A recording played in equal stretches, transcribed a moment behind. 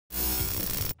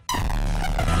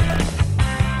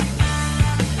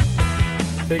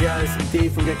Hey guys,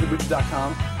 Dave from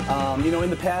Kombucha.com. You know, in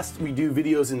the past we do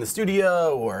videos in the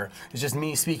studio, or it's just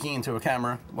me speaking into a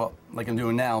camera, well, like I'm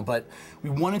doing now, but we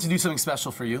wanted to do something special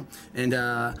for you. And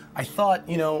I thought,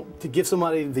 you know, to give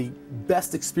somebody the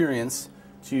best experience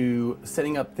to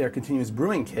setting up their continuous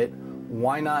brewing kit,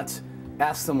 why not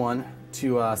ask someone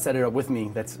to set it up with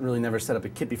me that's really never set up a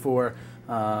kit before,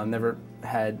 never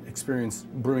had experience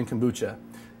brewing kombucha.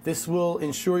 This will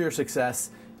ensure your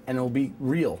success, and it'll be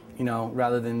real, you know,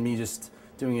 rather than me just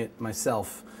doing it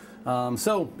myself.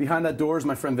 So behind that door is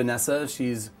my friend Vanessa.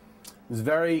 She was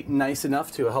very nice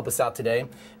enough to help us out today,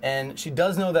 and she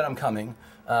does know that I'm coming.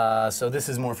 So this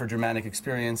is more for dramatic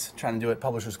experience, trying to do it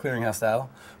Publishers Clearinghouse style.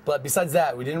 But besides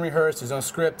that, we didn't rehearse, there's no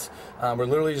script. We're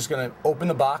literally just gonna open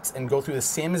the box and go through the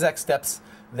same exact steps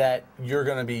that you're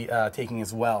gonna be taking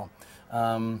as well.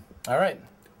 All right,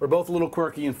 we're both a little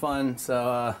quirky and fun,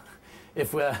 so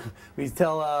if we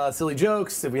tell silly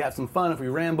jokes, if we have some fun, if we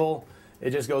ramble,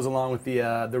 it just goes along with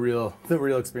the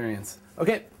real experience.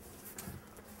 Okay.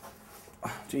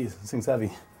 Oh, geez, this thing's heavy.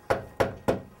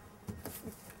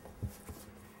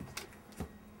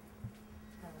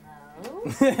 Hello.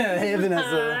 Hey,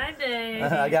 Vanessa. Hi, Dave.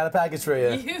 I got a package for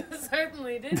you. You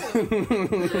certainly do.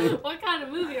 What kind of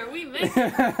movie are we making?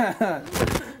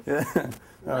 Yeah.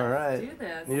 All right. Let's do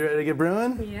this. You ready to get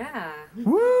brewing? Yeah.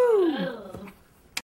 Woo!